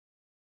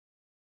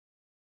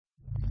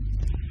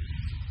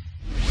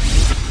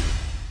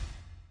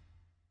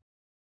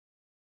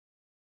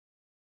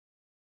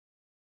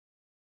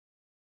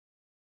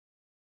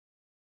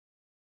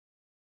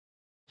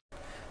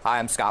Hi,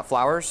 I'm Scott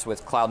Flowers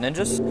with Cloud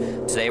Ninjas.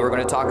 Today we're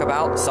going to talk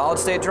about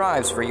solid-state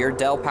drives for your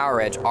Dell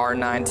PowerEdge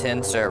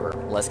R910 server.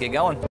 Let's get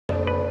going.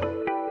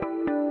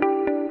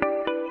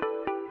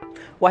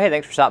 Well, hey,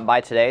 thanks for stopping by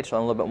today to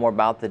learn a little bit more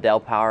about the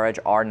Dell PowerEdge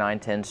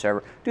R910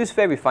 server. Do us a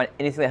favor, if you find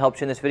anything that helps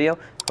you in this video,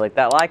 click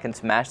that like and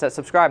smash that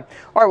subscribe.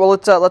 All right, well,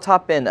 let's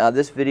hop in.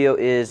 This video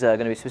is going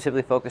to be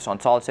specifically focused on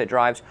solid-state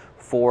drives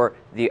for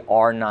the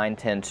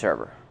R910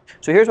 server.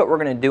 So here's what we're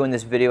going to do in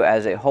this video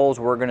as a whole. Is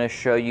we're going to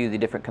show you the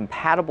different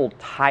compatible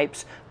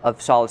types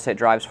of solid-state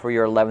drives for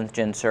your 11th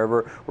gen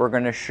server. We're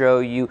going to show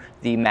you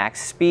the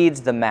max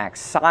speeds, the max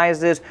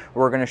sizes.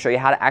 We're going to show you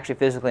how to actually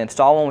physically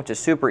install one, which is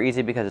super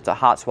easy because it's a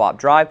hot swap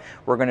drive.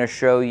 We're going to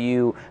show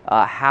you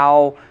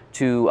how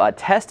to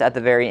test at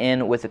the very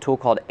end with a tool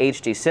called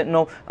HD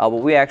Sentinel.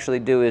 What we actually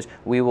do is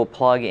we will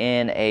plug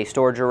in a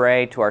storage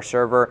array to our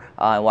server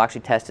and we'll actually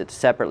test it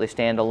separately,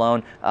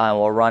 standalone.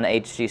 We'll run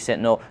HD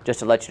Sentinel just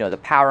to let you know the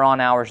power on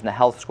hours and the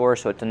health score.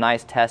 So it's a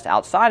nice test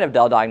outside of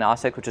Dell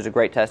Diagnostics, which is a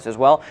great test as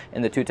well.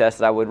 And the two tests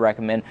that I would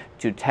recommend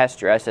to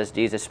test your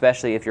SSDs,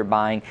 especially if you're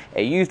buying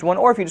a used one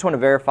or if you just want to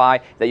verify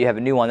that you have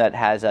a new one that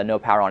has no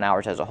power on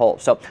hours as a whole.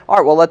 So all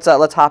right, well,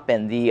 let's hop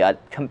in. The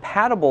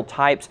compatible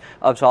types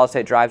of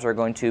solid-state drives are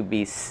going to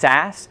be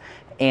SAS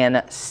and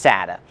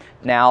SATA.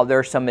 Now, there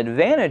are some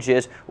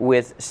advantages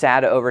with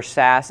SATA over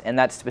SAS, and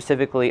that's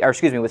specifically, or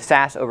excuse me, with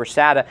SAS over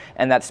SATA,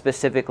 and that's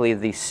specifically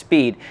the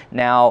speed.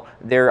 Now,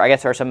 I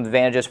guess there are some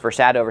advantages for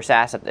SATA over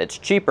SAS. It's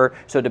cheaper,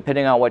 so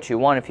depending on what you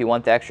want, if you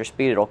want the extra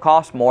speed, it'll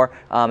cost more,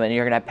 and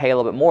you're going to pay a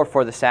little bit more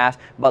for the SAS.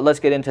 But let's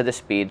get into the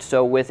speed.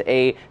 So with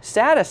a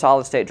SATA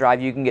solid-state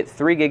drive, you can get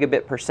 3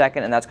 gigabit per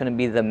second, and that's going to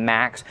be the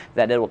max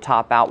that it will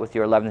top out with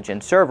your 11th gen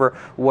server.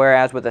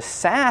 Whereas with a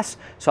SAS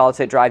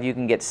solid-state drive, you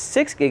can get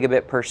 6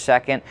 gigabit per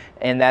second,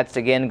 and that's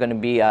again going to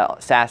be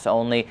SAS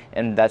only,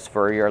 and that's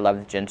for your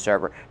 11th gen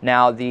server.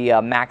 Now, the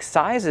max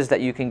sizes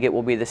that you can get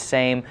will be the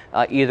same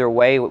either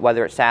way,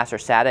 whether it's SAS or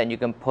SATA, and you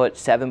can put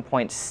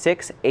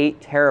 7.68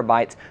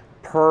 terabytes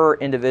per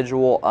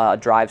individual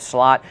drive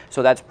slot,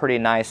 so that's pretty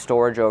nice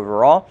storage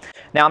overall.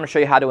 Now I'm going to show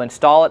you how to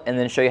install it and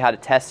then show you how to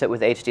test it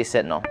with HD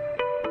Sentinel.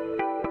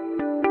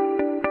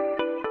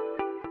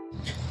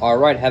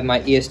 Alright, have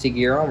my ESD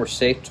gear on. We're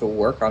safe to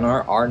work on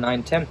our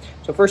R910.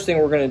 So first thing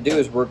we're going to do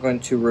is we're going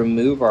to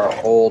remove our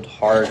old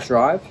hard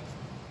drive.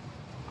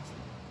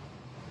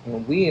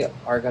 And we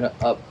are going to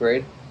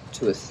upgrade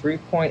to a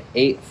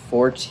 3.84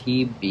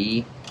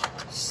 TB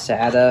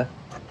SATA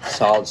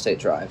solid state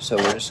drive. So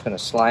we're just going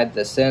to slide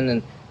this in,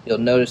 and you'll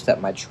notice that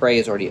my tray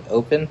is already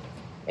open.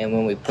 And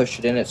when we push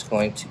it in, it's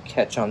going to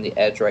catch on the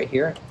edge right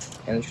here.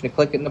 And it's going to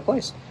click it into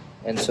place.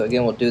 And so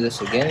again, we'll do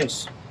this again.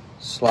 Just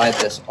slide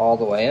this all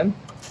the way in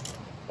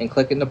and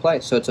click into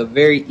place. So it's a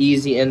very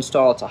easy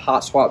install. It's a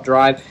hot swap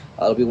drive.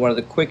 It'll be one of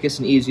the quickest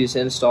and easiest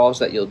installs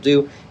that you'll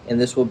do,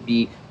 and this will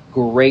be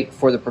great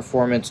for the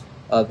performance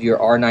of your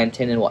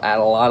R910 and will add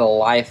a lot of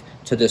life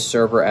to this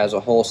server as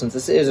a whole, since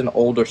this is an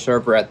older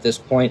server at this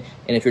point.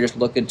 And if you're just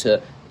looking to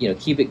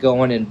keep it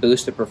going and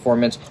boost the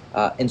performance,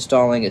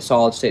 installing a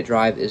solid state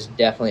drive is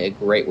definitely a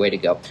great way to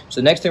go.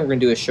 So the next thing we're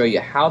going to do is show you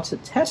how to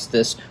test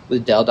this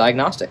with Dell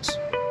Diagnostics.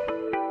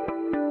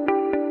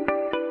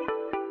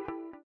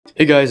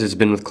 Hey guys, it's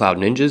Ben with Cloud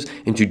Ninjas,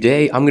 and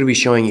today I'm going to be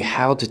showing you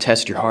how to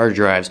test your hard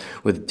drives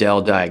with Dell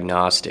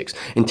Diagnostics.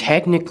 And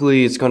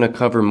technically it's going to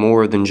cover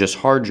more than just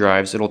hard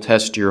drives. It'll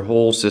test your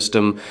whole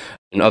system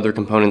and other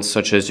components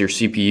such as your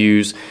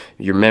CPUs,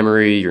 your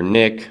memory, your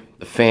NIC,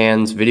 the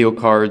fans, video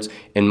cards,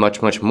 and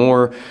much, much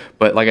more.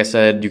 But like I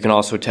said, you can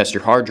also test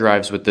your hard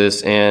drives with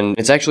this, and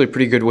it's actually a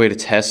pretty good way to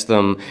test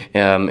them,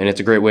 and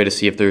it's a great way to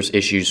see if there's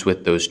issues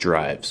with those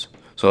drives.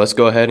 So let's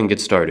go ahead and get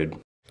started.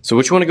 So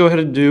what you want to go ahead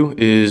and do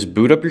is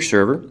boot up your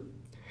server,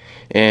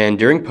 and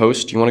during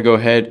post you want to go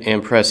ahead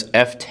and press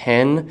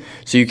F10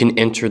 so you can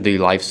enter the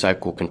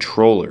lifecycle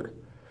controller.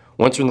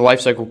 Once you're in the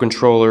lifecycle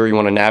controller, you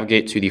want to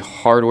navigate to the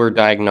Hardware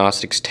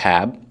Diagnostics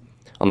tab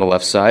on the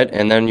left side,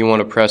 and then you want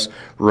to press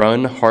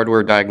Run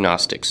Hardware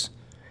Diagnostics.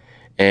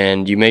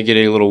 And you may get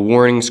a little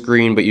warning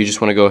screen, but you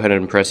just want to go ahead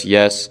and press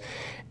yes,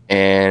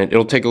 and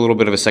it'll take a little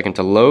bit of a second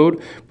to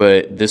load,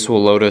 but this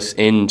will load us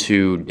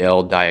into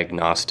Dell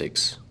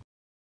Diagnostics.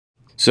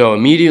 So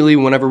immediately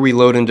whenever we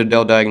load into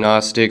Dell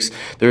Diagnostics,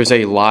 there's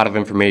a lot of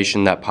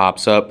information that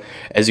pops up.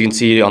 As you can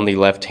see on the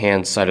left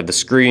hand side of the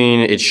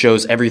screen, it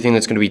shows everything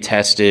that's going to be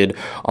tested.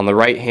 On the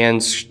right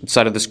hand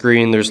side of the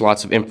screen, there's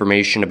lots of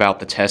information about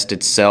the test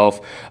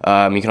itself.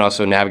 You can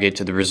also navigate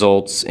to the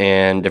results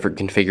and different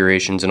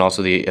configurations and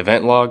also the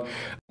event log.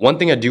 One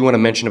thing I do want to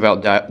mention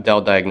about Dell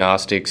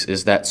Diagnostics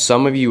is that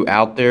some of you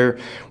out there,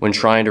 when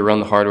trying to run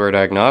the hardware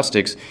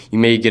diagnostics, you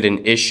may get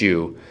an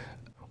issue.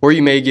 Or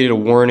you may get a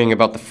warning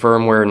about the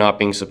firmware not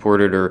being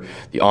supported or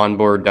the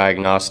onboard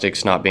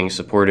diagnostics not being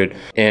supported.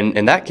 And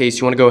in that case,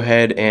 you want to go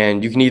ahead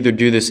and you can either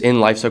do this in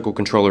Lifecycle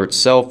Controller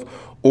itself,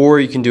 or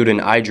you can do it in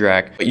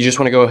iDRAC, but you just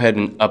want to go ahead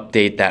and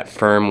update that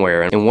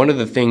firmware. And one of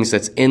the things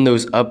that's in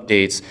those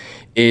updates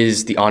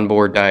is the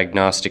onboard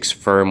diagnostics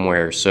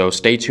firmware. So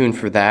stay tuned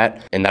for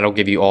that, and that'll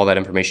give you all that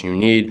information you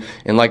need.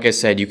 And like I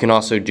said, you can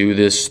also do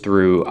this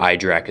through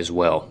iDRAC as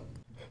well.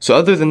 So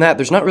other than that,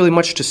 there's not really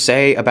much to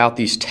say about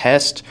these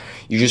tests.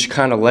 You just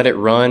kind of let it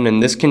run,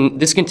 and this can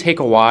take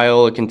a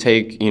while. It can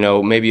take,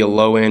 maybe a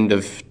low end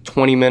of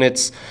 20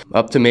 minutes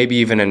up to maybe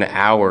even an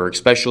hour,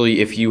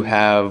 especially if you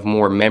have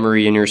more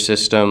memory in your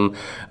system.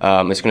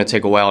 It's going to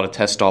take a while to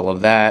test all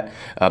of that.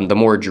 The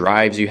more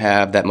drives you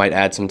have, that might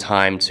add some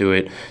time to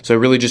it. So it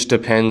really just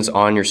depends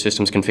on your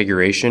system's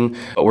configuration.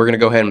 But we're going to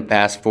go ahead and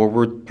fast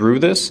forward through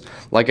this.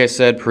 Like I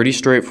said, pretty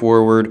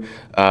straightforward.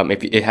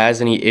 If it has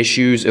any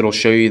issues, it'll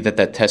show you that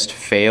that test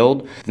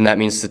failed. Then that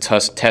means the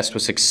test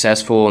was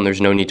successful and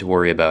there's no need to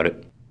worry about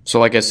it. So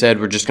like I said,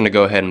 we're just going to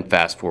go ahead and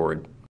fast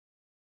forward.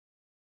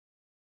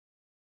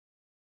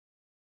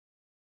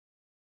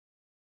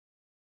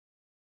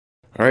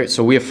 Alright,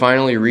 so we have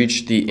finally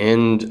reached the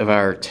end of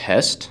our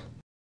test.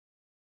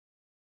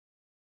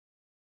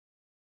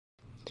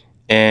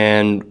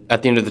 And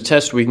at the end of the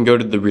test, we can go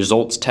to the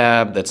results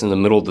tab that's in the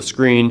middle of the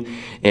screen,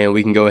 and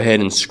we can go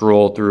ahead and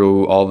scroll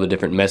through all the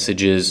different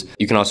messages.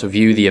 You can also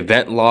view the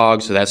event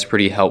log, so that's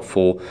pretty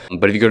helpful.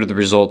 But if you go to the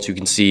results, you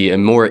can see a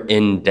more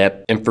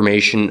in-depth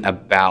information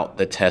about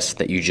the test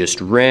that you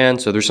just ran.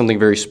 So there's something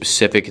very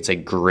specific. It's a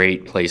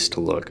great place to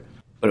look.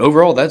 But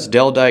overall, that's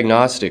Dell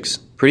Diagnostics.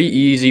 Pretty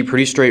easy,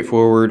 pretty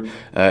straightforward.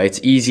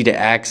 It's easy to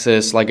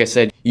access. Like I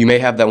said, you may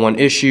have that one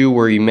issue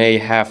where you may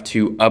have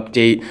to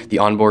update the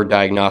onboard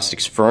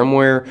diagnostics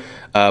firmware.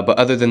 But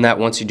other than that,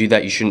 once you do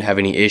that, you shouldn't have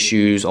any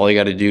issues. All you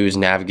got to do is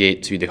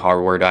navigate to the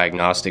hardware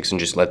diagnostics and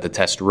just let the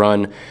test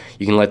run.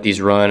 You can let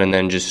these run and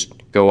then just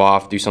go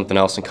off, do something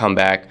else, and come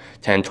back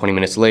 10, 20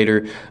 minutes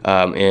later.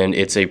 And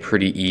it's a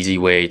pretty easy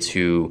way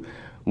to,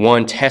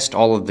 one, test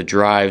all of the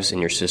drives in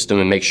your system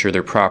and make sure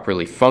they're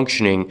properly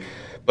functioning,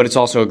 but it's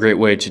also a great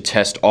way to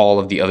test all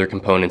of the other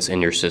components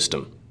in your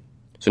system.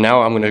 So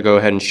now I'm going to go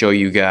ahead and show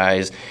you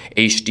guys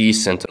HD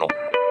Sentinel.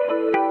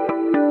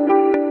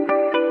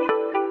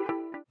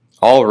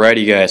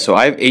 Alrighty guys, so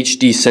I have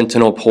HD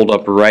Sentinel pulled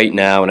up right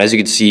now, and as you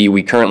can see,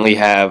 we currently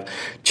have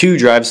 2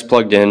 drives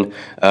plugged in.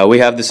 We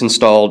have this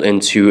installed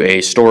into a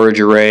storage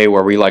array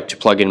where we like to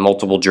plug in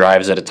multiple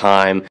drives at a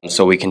time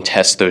so we can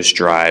test those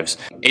drives.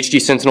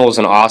 HD Sentinel is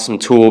an awesome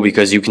tool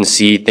because you can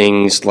see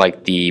things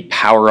like the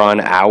power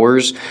on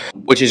hours,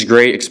 which is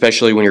great,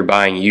 especially when you're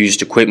buying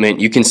used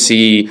equipment. You can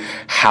see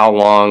how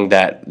long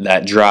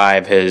that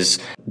drive has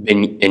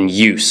been in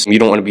use. You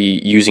don't want to be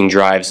using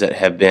drives that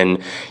have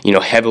been,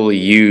 heavily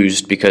used,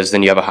 because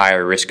then you have a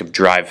higher risk of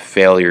drive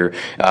failure,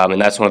 and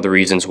that's one of the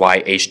reasons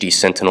why HD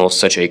Sentinel is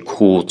such a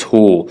cool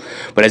tool.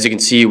 But as you can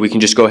see, we can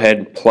just go ahead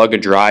and plug a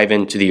drive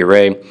into the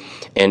array,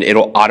 and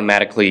it'll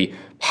automatically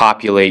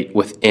populate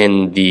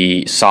within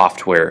the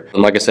software.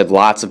 And like I said,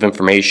 lots of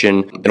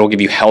information. It'll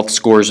give you health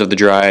scores of the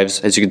drives.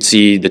 As you can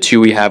see, the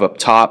 2 we have up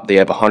top, they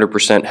have a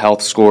 100%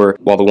 health score,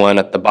 while the one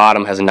at the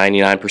bottom has a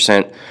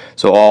 99%,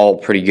 so all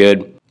pretty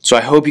good. So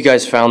I hope you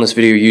guys found this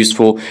video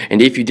useful,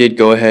 and if you did,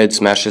 go ahead,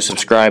 smash the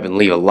subscribe and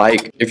leave a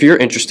like. If you're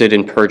interested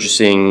in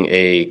purchasing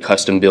a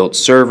custom built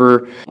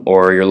server,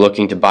 or you're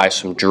looking to buy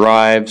some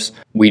drives,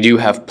 we do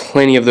have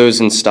plenty of those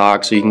in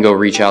stock, so you can go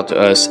reach out to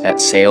us at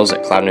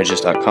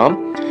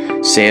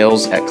sales@cloudninjas.com,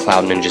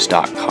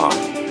 sales@cloudninjas.com.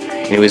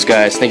 Anyways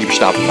guys, thank you for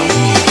stopping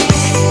by.